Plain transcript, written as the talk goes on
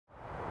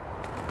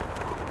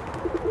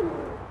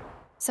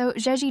So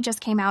Zhezhi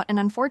just came out, and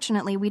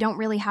unfortunately we don't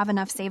really have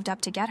enough saved up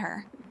to get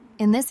her.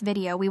 In this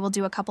video, we will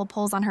do a couple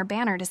pulls on her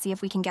banner to see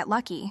if we can get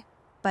lucky.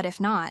 But if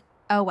not,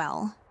 oh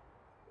well.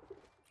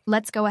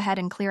 Let's go ahead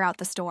and clear out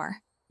the store.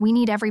 We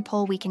need every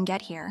pull we can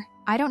get here.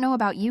 I don't know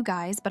about you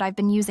guys, but I've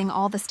been using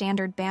all the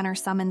standard banner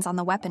summons on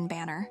the weapon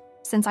banner,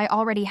 since I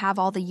already have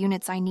all the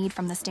units I need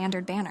from the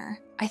standard banner.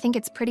 I think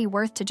it's pretty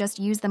worth to just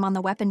use them on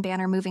the weapon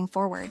banner moving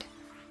forward.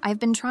 I've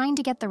been trying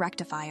to get the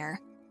rectifier,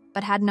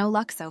 but had no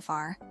luck so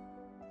far.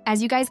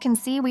 As you guys can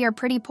see, we are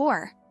pretty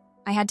poor.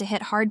 I had to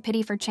hit hard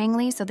pity for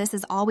Changli, so this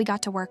is all we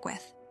got to work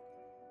with.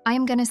 I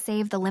am gonna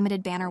save the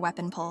limited banner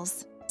weapon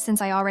pulls,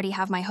 since I already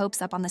have my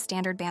hopes up on the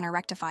standard banner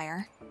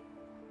rectifier.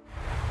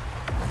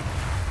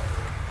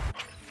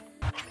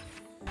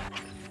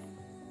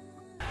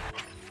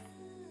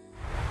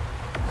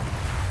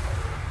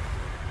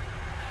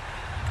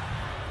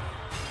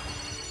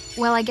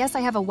 Well, I guess I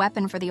have a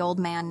weapon for the old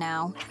man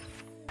now.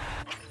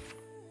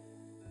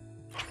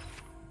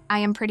 I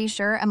am pretty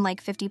sure I'm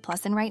like 50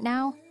 plus in right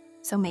now,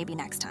 so maybe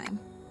next time.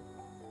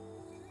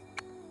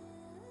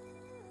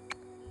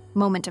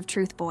 Moment of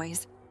truth,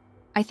 boys.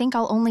 I think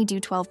I'll only do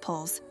 12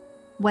 pulls.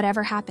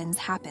 Whatever happens,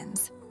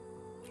 happens.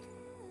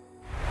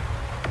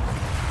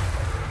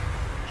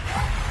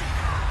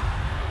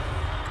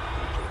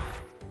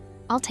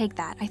 I'll take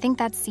that. I think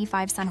that's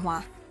C5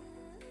 Sanhua.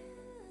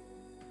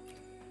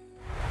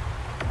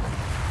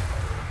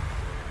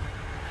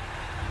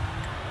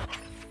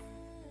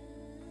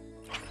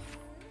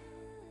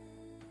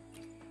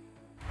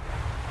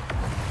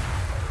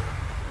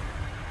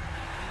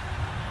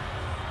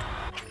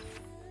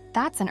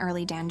 That's an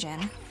early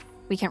Danjin.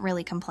 We can't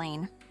really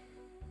complain.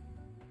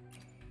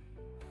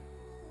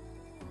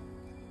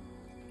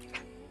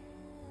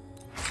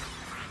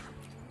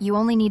 You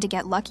only need to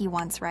get lucky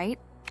once, right?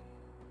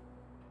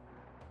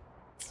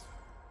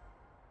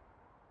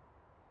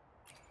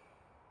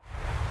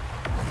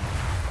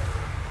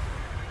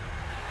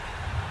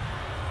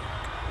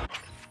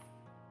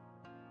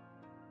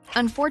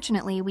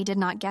 Unfortunately, we did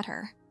not get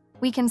her.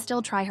 We can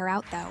still try her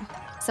out though,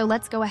 so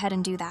let's go ahead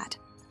and do that.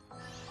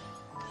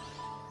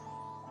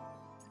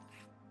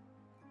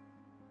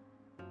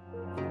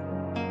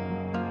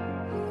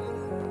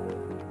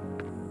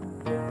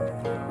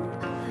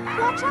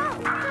 Watch out!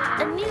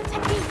 A new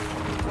technique!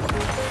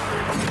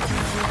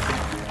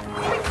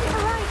 Quick to the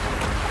right!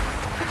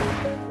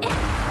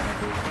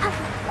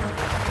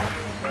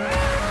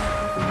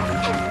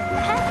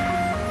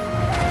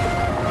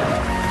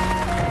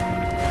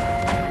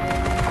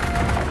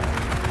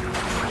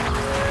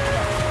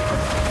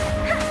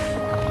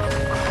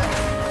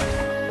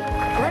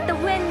 Let the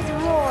winds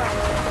roar!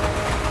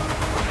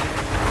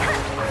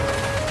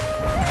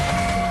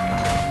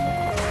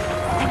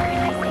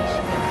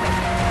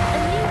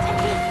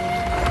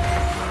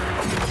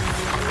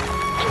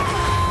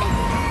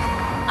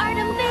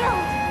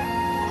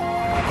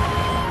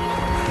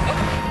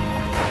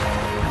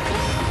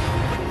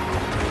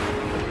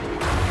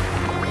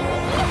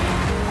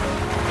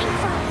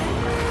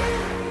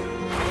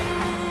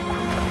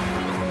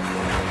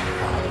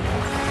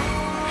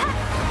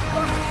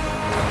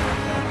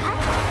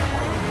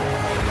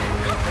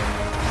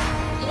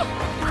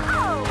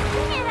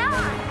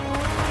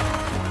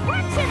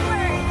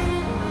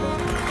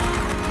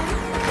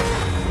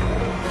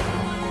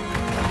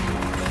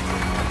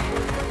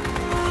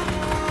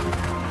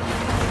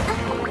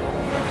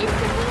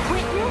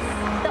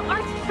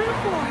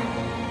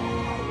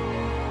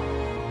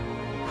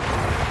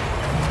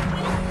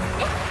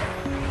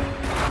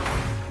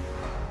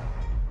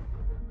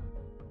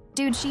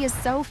 Dude, she is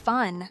so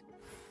fun.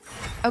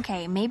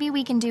 Okay, maybe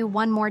we can do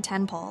one more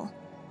 10 pull.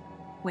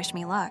 Wish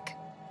me luck.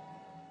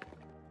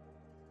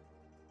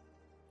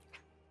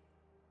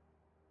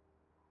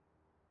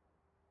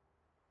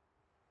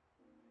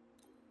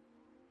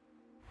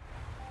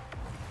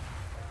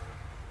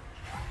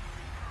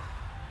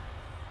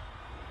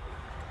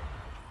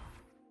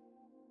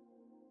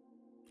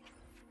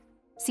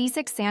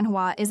 C6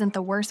 Sanhua isn't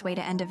the worst way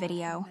to end a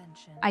video.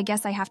 I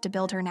guess I have to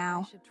build her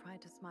now.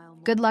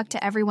 Good luck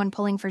to everyone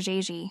pulling for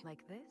Zhezhi.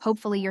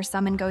 Hopefully your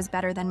summon goes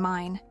better than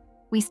mine.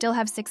 We still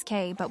have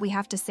 6K, but we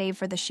have to save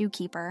for the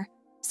shoekeeper.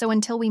 So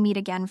until we meet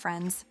again,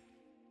 friends.